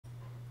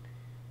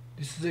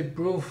This is a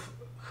proof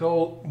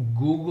how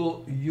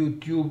Google,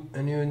 YouTube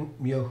and even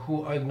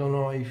Yahoo, I don't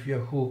know if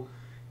Yahoo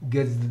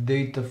gets the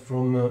data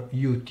from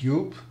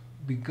YouTube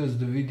because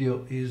the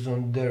video is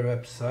on their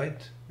website,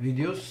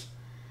 videos.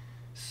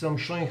 So I'm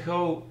showing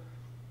how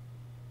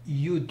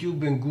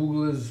YouTube and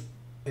Google as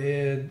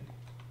a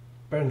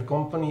parent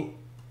company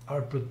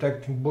are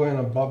protecting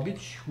Bojana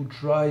Babić, who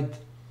tried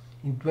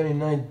in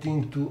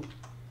 2019 to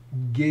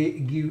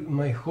give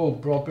my whole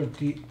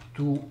property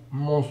to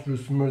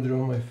monstrous murder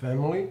of my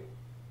family.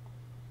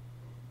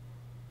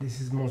 This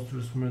is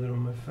monstrous murder of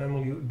my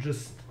family. You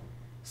just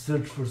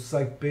search for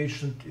psych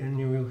patient and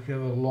you will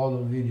have a lot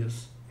of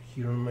videos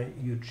here on my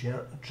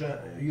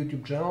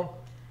YouTube channel.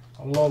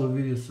 A lot of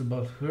videos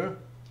about her.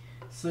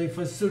 So if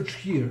I search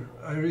here,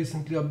 I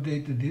recently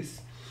updated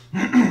this.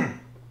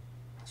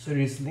 So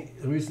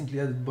recently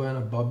added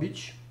Bojana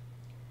Babić.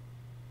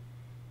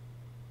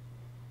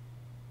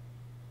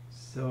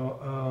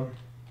 So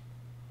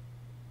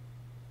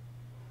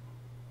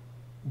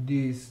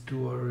these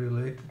two are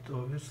related,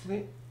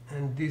 obviously,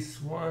 and this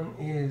one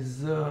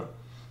is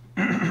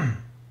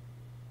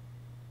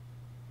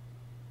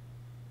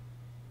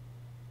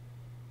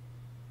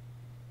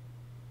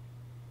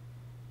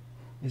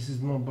this is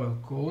mobile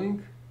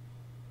calling,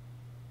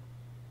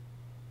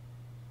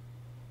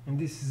 and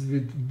this is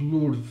with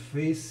blurred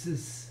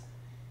faces,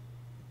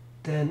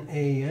 10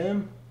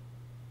 a.m.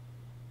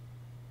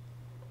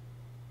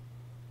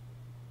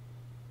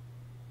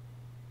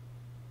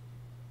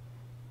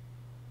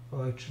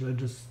 Well, actually I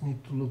just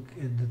need to look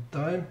at the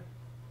time.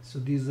 So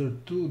these are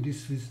two.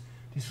 This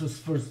was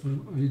first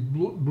with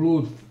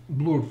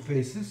blurred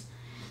faces,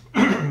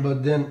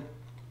 but then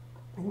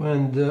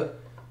when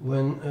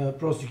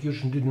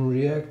prosecution didn't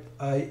react,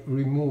 I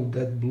removed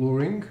that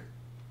blurring.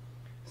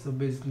 So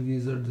basically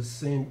these are the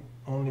same,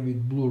 only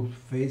with blurred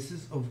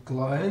faces of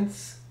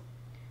clients.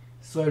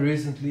 So I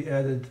recently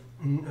added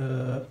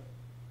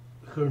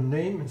her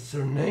name and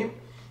surname,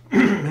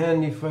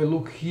 and if I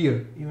look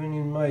here, even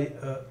in my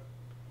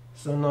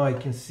so now I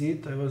can see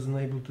it. I wasn't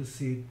able to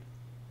see it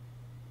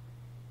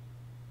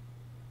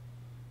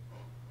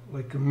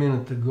like a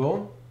minute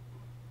ago.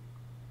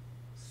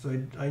 So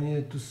I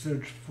needed to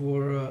search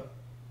for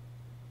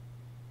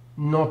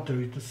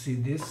notary to see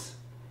this.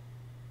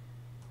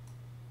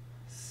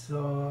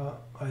 So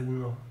I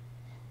don't know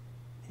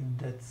if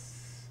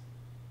that's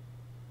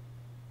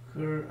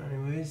her.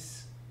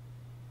 Anyways.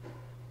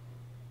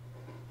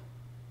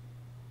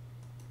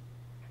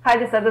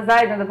 Hajde sada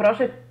zajedno da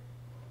prošetamo.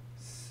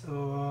 So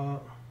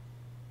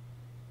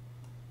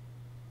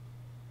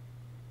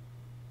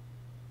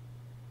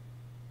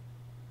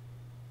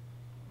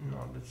no,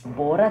 that's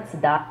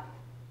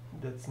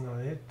not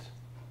it.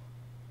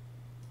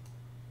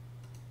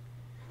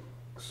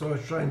 So I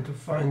was trying to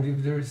find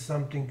if there is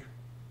something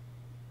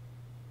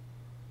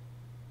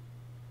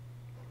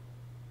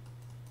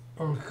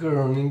on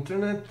her on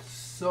internet.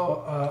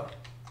 So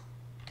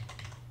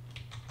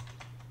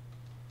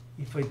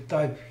if I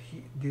type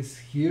this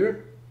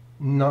here,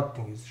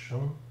 nothing is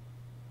shown.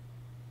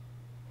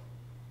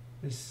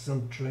 This is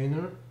some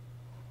trainer,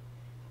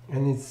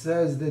 and it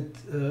says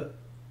that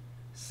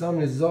some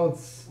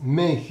results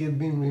may have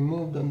been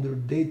removed under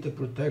data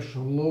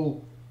protection law.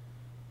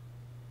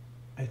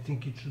 I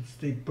think it should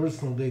state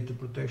personal data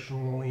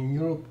protection law in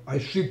Europe. I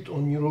shit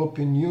on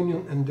European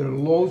Union and their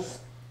laws,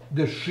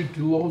 their shitty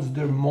laws,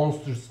 their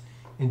monsters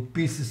and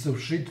pieces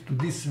of shit. To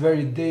this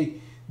very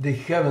day, they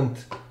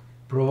haven't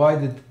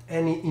provided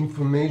any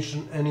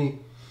information, any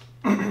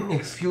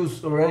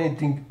excuse or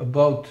anything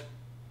about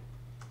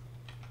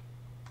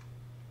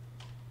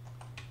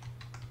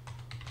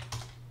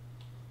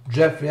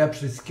Jeffrey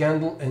Epstein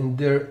scandal, and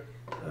their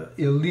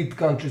elite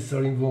countries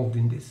are involved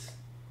in this.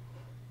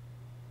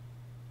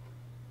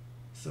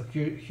 So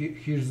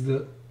here's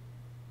the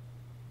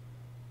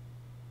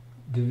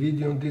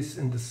video on this,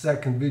 and the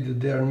second video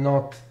they are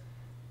not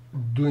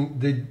doing,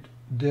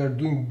 they are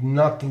doing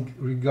nothing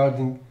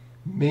regarding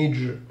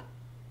major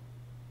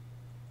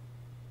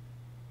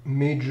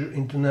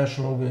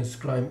international organized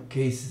crime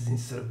cases in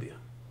Serbia.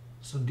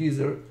 So these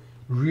are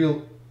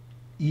real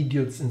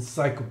idiots and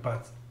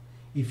psychopaths.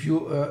 If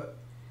you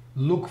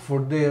look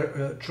for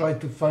their, try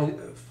to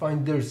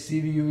find their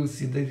CV, you will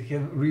see they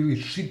have really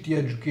shitty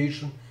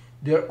education.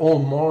 They're all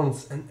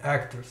morons and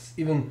actors.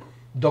 Even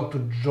Dr.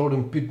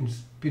 Jordan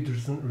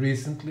Peterson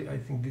recently, I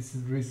think this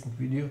is a recent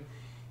video,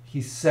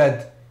 he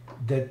said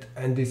that,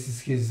 and this is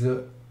his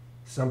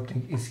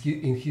something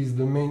in his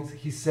domain,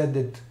 he said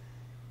that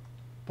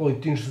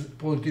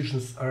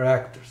politicians are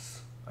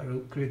actors. I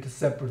will create a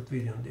separate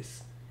video on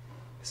this.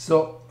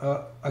 So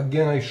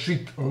again, I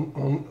shit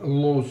on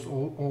laws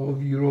of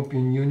the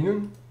European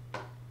Union.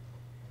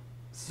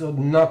 So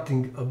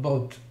nothing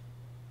about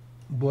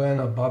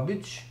Bojana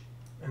Babić,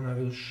 and I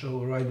will show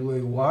right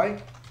away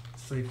why.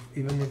 So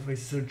even if I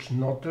search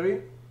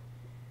notary,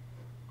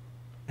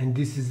 and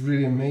this is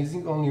really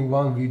amazing, only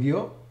one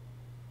video,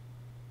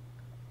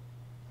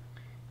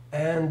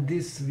 and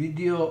this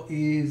video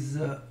is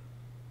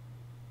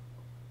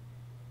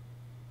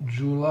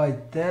July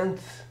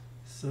 10th,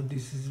 So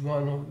this is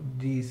one of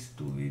these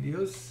two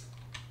videos.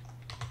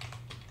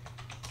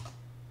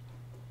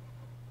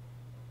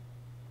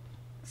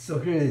 So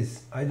here it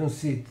is. I don't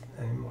see it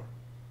anymore.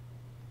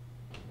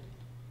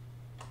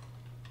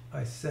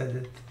 I said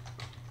it.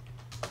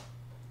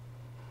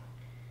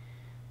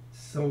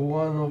 So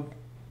one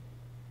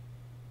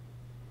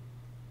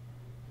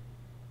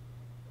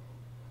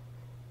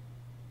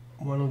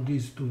of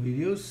these two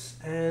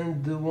videos,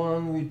 and the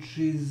one which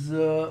is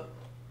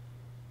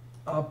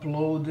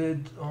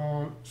uploaded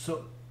on,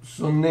 so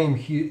name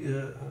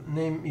here,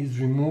 name is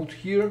removed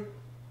here,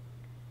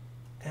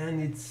 and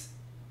it's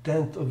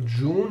 10th of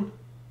June.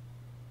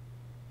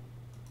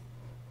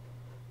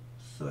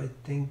 So I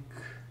think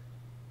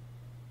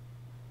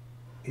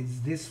it's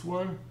this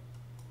one.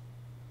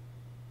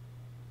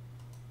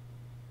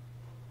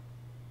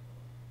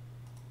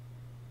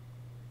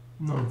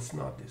 No, it's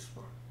not this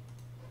one.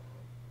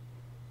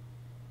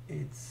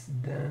 It's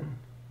then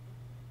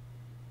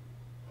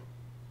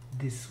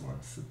this one,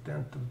 so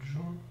 10th of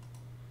June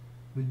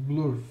with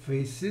blurred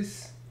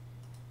faces.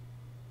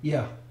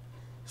 Yeah,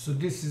 so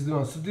this is the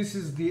one. So this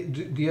is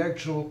the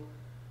actual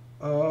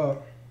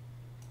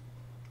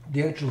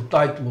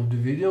title of the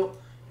video,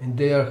 and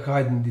they are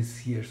hiding this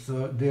here.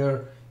 So they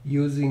are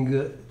using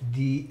the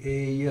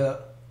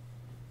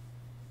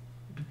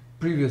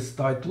previous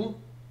title,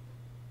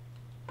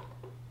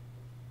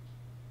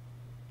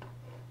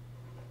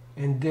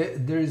 and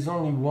there is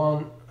only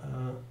one.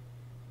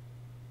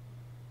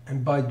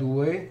 And by the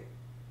way,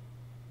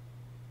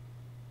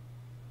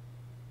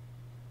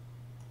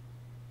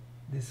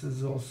 this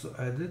is also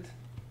added.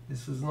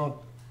 This was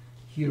not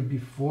here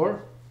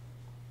before.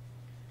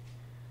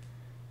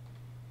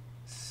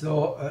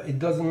 So it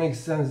doesn't make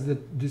sense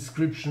that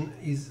description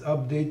is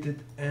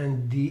updated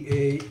and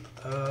the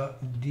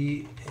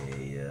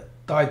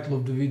title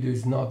of the video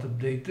is not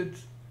updated,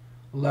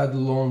 let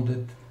alone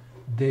that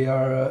they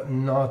are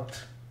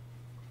not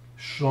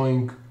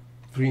showing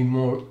 3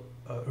 more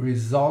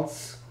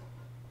results.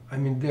 I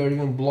mean, they're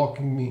even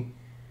blocking me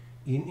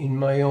in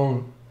my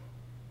own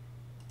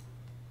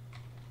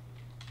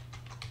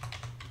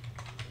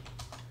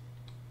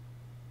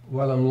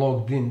while I'm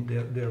logged in.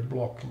 They're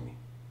blocking me.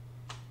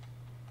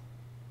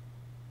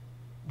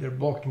 They're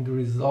blocking the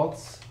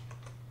results.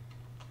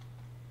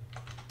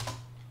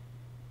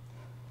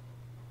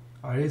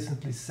 I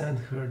recently sent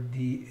her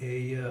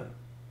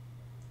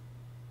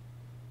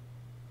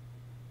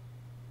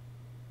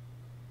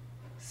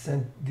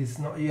sent this,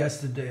 not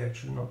yesterday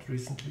actually, not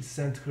recently,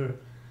 sent her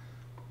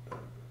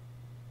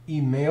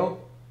email.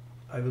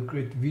 I will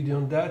create a video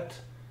on that,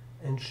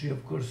 and she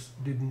of course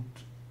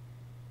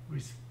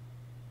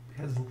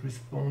hasn't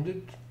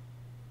responded.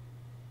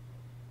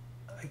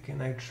 I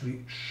can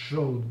actually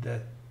show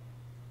that.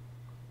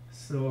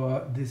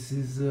 So this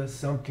is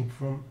something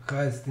from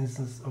highest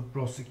instance of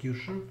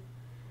prosecution,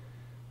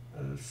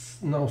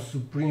 now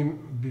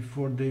Supreme,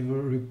 before they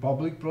were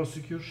Republic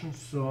prosecution.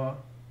 So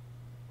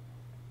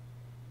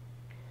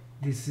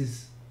this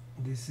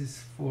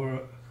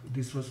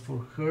was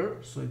for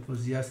her, so it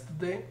was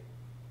yesterday.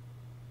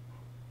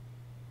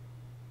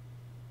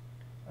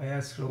 I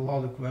asked her a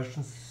lot of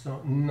questions,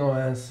 so no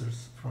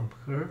answers from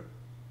her.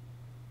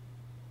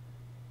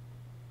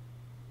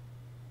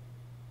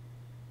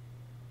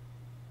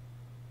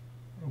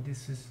 And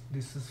this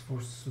is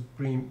for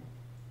Supreme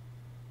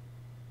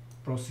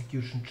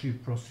Prosecution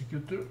Chief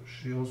Prosecutor.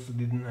 She also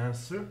didn't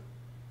answer.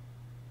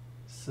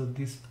 So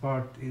this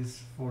part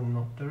is for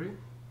notary.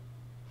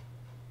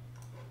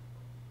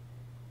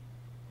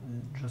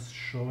 Just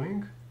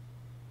showing.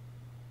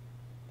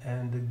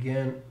 And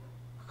again,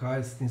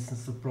 highest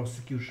instance of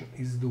prosecution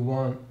is the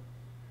one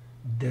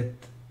that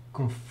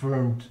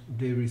confirmed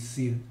they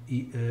received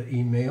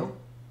email.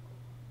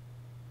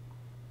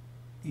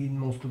 In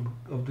most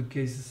of the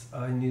cases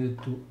I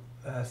needed to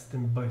ask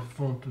them by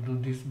phone to do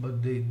this,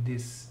 but they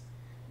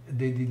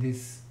did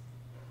this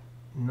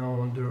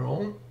now on their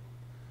own.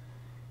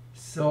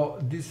 So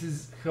this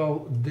is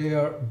how they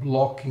are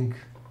blocking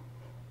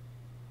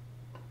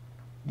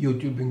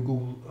YouTube and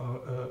Google,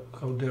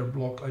 how they're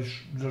blocked. I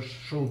just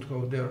showed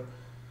how they're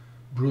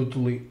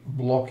brutally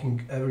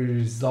blocking every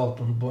result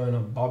on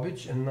BOJANA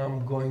BABIĆ, and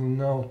I'm going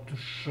now to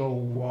show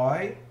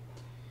why.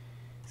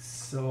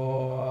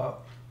 So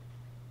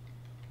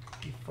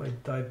if I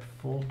type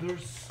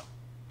folders,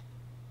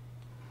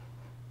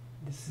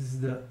 this is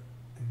the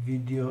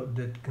video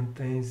that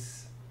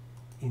contains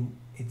in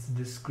its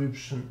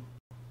description.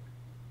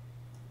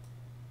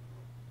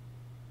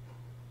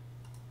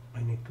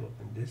 I need to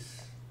open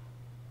this.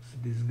 So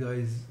this guy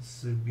is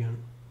Serbian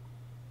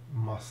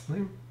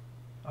Muslim,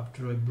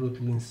 after I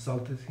brutally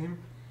insulted him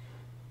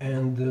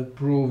and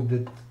proved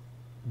that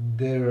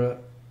their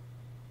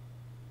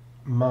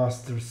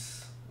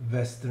masters,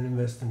 Western and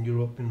Western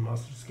European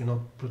masters,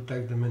 cannot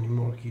protect them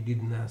anymore. He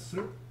didn't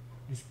answer,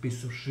 this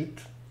piece of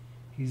shit.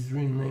 His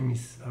real name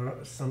is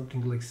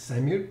something like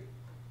Samir.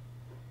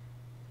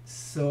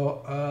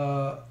 So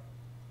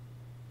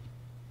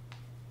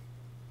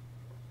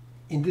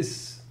in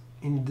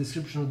the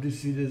description of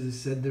this video, as I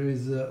said, there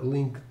is a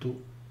link to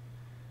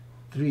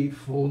 3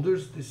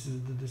 folders. This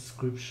is the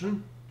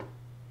description.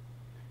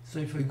 So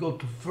if I go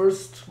to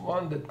first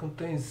one that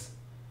contains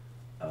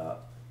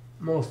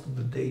most of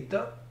the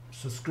data,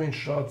 so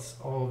screenshots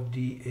of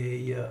the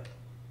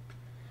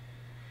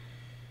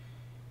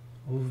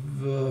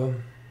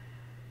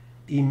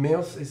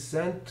emails I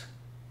sent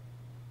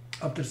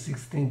after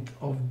 16th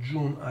of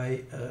June.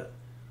 I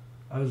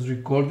was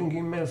recording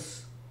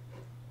emails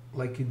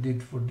like I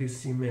did for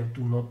this email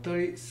to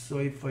notary. So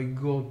if I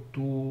go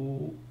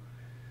to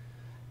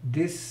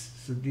this,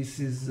 so this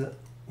is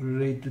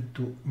related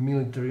to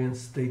military and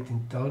state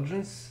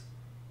intelligence,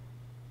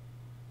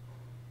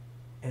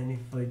 and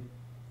if I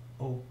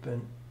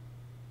open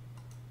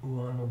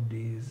one of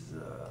these,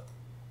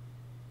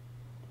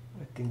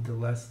 I think the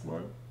last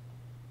one,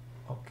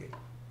 okay,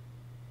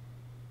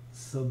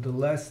 so the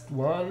last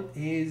one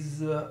is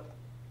the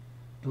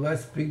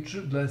last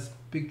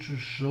picture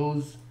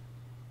shows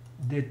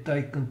that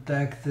I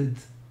contacted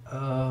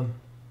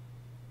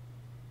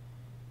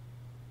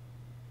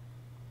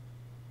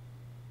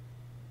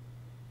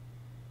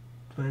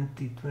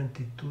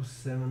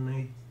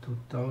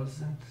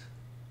 2022-7/8/2000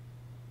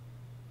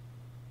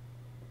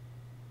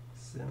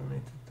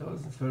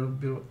 Federal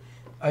Bureau.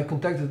 I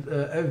contacted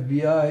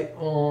FBI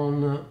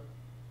on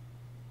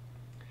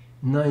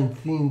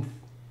 19th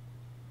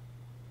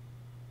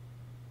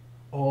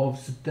of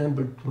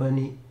September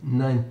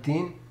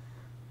 2019,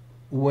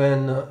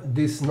 when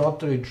this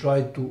notary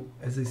tried to,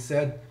 as I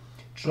said,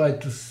 tried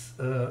to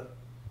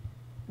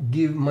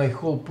give my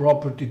whole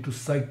property to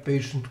psych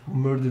patient who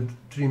murdered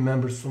 3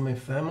 members of my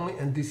family,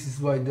 and this is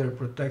why they're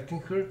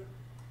protecting her.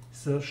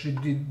 So she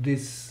did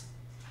this,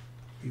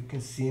 you can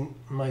see in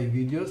my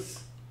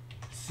videos.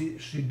 See,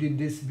 she did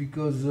this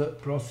because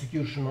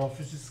prosecution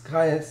officers,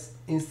 highest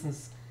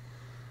instance,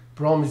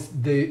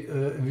 promised they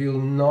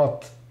will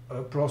not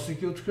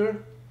prosecute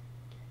her,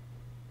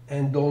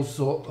 and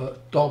also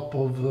top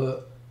of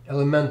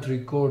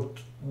elementary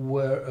court,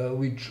 where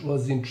which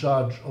was in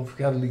charge of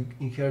handling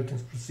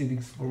inheritance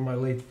proceedings for my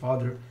late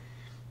father,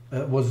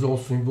 was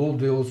also involved.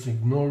 They also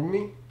ignored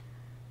me.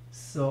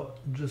 So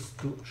just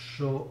to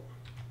show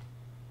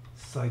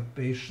psych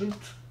patient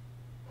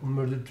who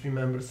murdered 3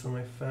 members of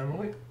my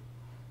family,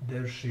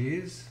 there she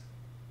is,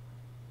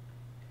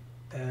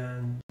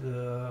 and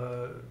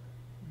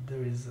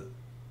there is a,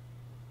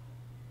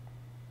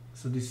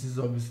 so this is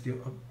obviously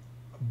a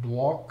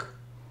block.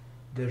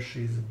 There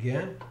she is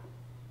again,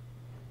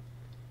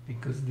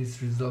 because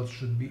this result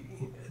should be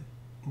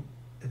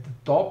at the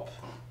top.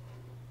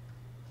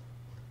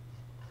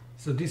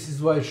 So this is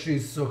why she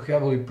is so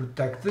heavily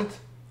protected,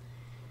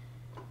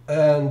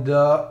 and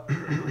I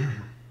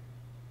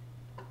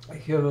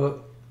have a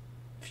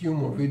few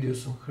more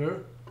videos on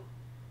her,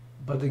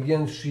 but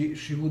again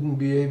she wouldn't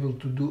be able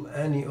to do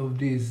any of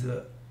these,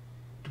 to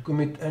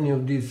commit any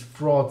of these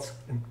frauds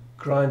and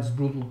crimes,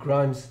 brutal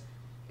crimes,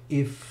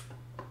 if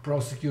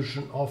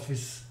prosecution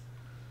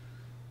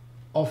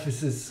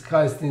offices,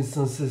 highest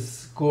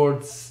instances,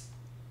 courts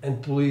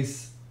and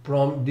police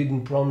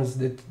didn't promise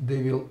that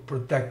they will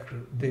protect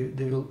her.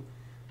 They will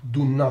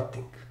do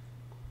nothing,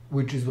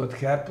 which is what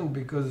happened,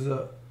 because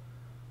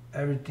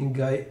everything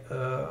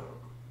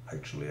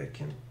actually I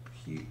can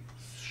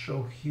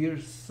show here.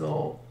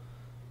 So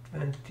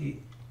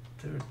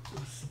 23rd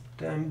of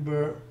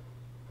September,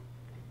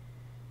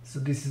 so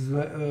this is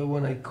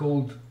when I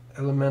called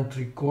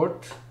elementary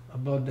court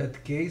about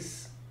that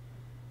case.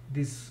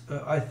 This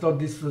I thought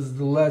this was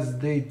the last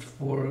date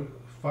for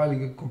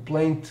filing a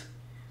complaint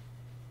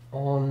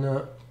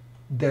on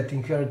that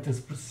inheritance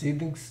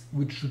proceedings,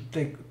 which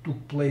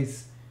took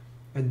place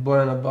at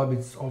BOJANA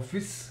BABIĆ's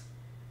office.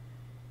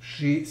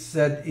 She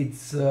said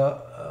it's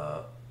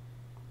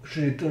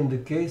she returned the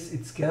case,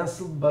 it's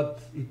cancelled,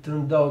 but it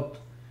turned out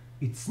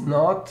it's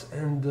not,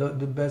 and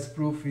the best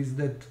proof is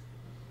that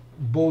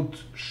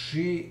both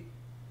she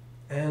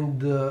and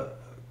the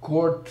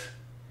court,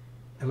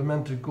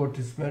 elementary court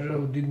in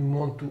Smeževo, didn't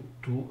want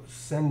to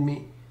send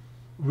me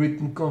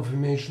written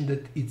confirmation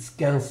that it's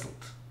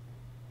cancelled.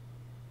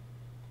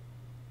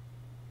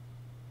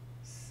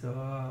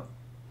 So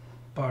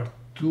part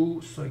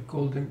 2, so I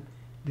called them,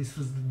 this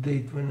was the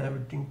date when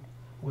everything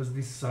was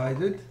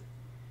decided.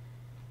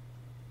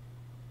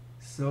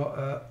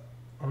 So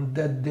on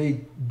that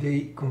date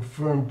they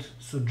confirmed,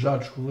 so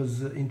judge who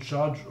was in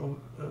charge of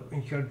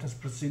inheritance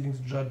proceedings,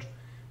 judge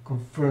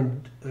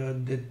confirmed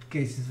that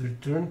case is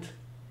returned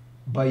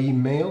by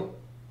email,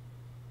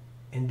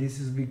 and this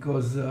is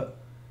because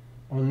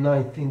on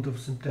 19th of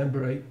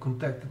September I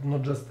contacted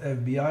not just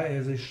FBI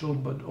as I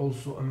showed, but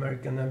also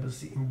American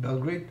Embassy in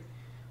Belgrade,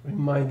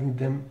 reminding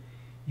them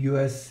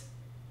US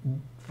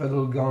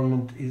federal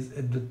government is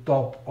at the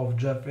top of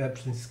Jeff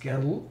Epstein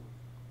scandal.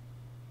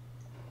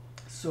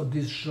 So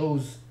this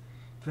shows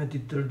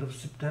 23rd of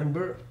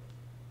September.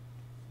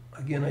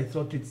 Again, I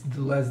thought it's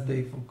the last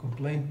day for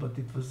complaint, but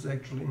it was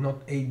actually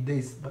not 8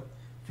 days but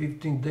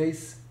 15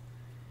 days.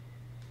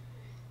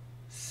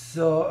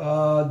 So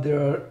there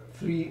are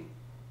three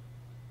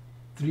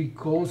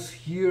calls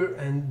here,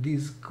 and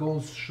these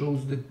calls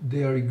shows that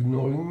they are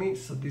ignoring me.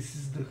 So this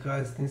is the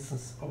highest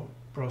instance of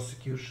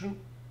prosecution.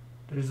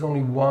 There is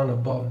only one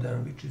above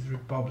them, which is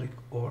Republic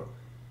or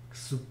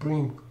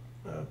Supreme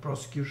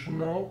Prosecution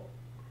now,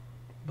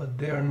 but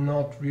they are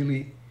not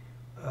really,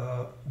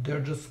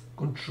 they're just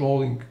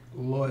controlling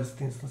lowest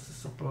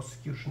instances of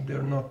prosecution.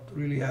 They're not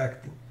really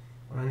acting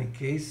on any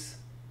case.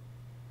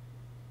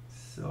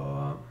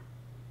 So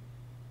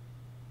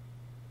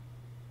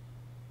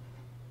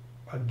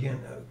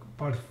again,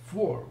 part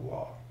 4,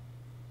 wow.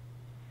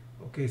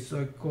 Okay,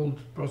 so I called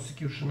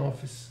Prosecution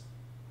Office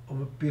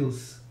of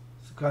Appeals,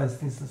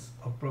 highest instance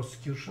of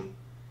prosecution,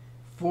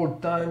 4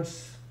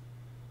 times.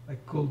 I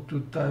called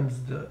 2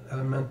 times the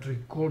elementary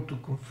court to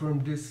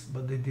confirm this,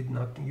 but they did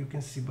nothing. You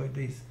can see by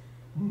these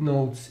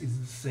notes it's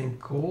the same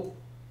call.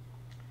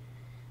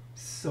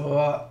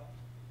 So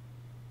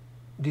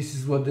this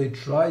is what they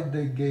tried.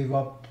 They gave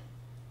up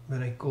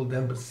when I called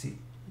embassy,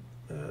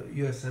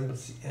 US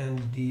Embassy and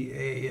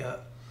the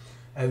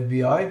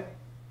FBI.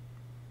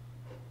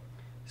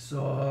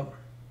 So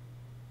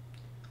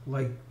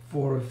like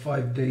 4 or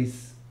 5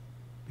 days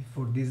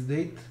before this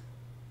date,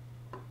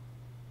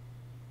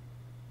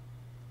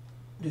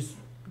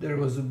 there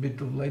was a bit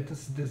of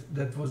latency.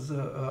 That was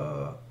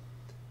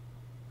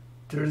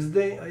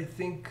Thursday, I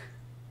think,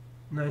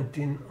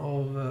 19th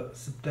of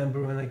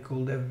September, when I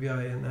called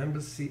FBI and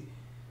embassy,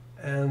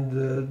 and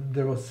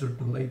there was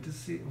certain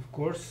latency, of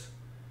course.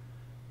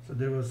 So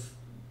there was,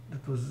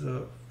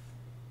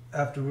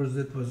 afterwards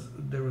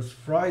there was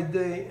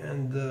Friday,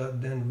 and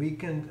then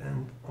weekend,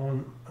 and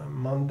on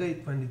Monday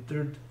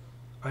 23rd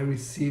I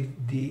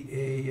received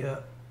the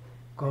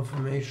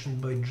confirmation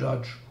by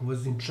judge who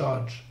was in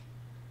charge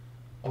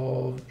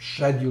of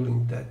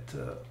scheduling that,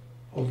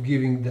 of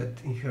giving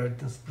that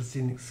inheritance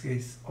proceedings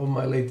case of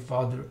my late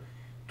father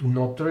to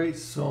notary.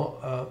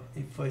 So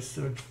if I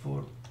search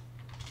for,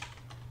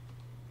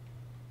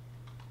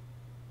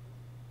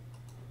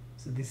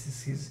 so this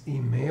is his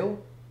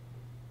email.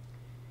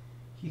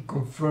 He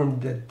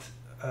confirmed that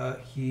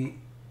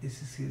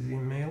this is his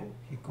email.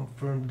 He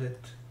confirmed that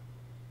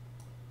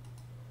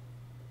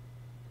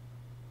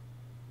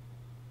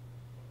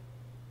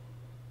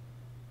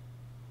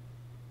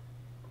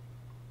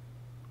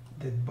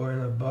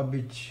BOJANA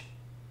BABIĆ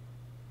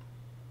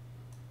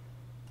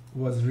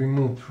was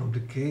removed from the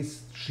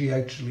case. She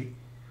actually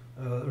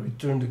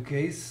returned the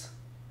case,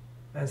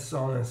 and so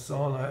on and so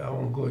on.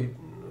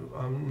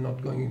 I'm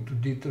not going into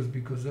details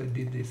because I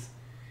did this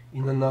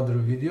in another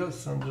video,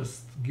 so I'm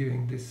just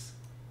giving this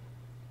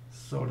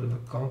sort of a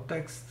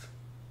context,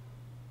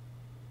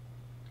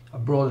 a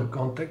broader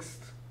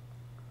context.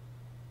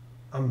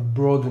 I'm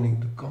broadening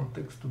the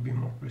context to be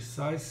more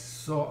precise.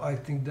 So I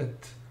think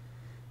that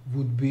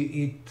would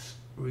be it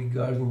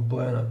regarding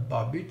BOJANA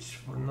BABIĆ.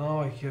 For now,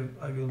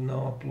 I will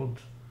now upload,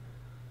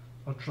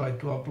 I'll try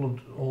to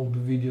upload all the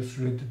videos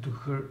related to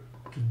her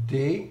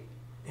today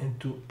and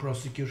to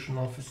prosecution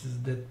offices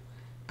that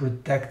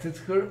protected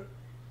her.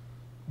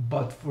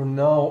 But for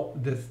now,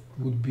 that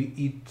would be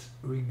it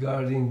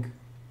regarding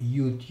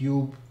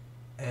YouTube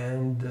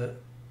and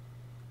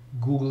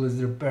Google as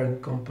their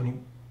parent company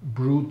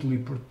brutally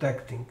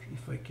protecting,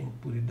 if I can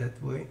put it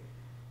that way,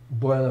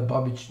 BOJANA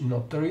BABIĆ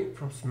notary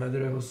from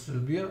Smederevo,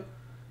 Serbia.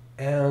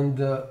 And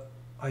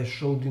I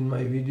showed in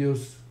my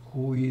videos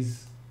who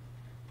is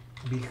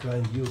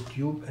behind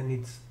YouTube, and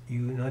it's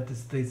United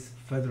States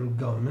federal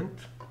government.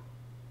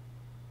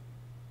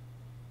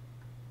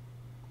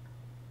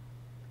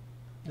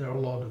 There are a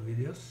lot of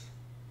videos.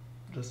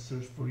 Just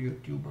search for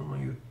YouTube on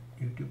my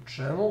YouTube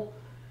channel.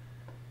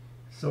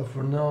 So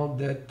for now,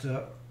 that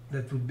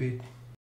would be it.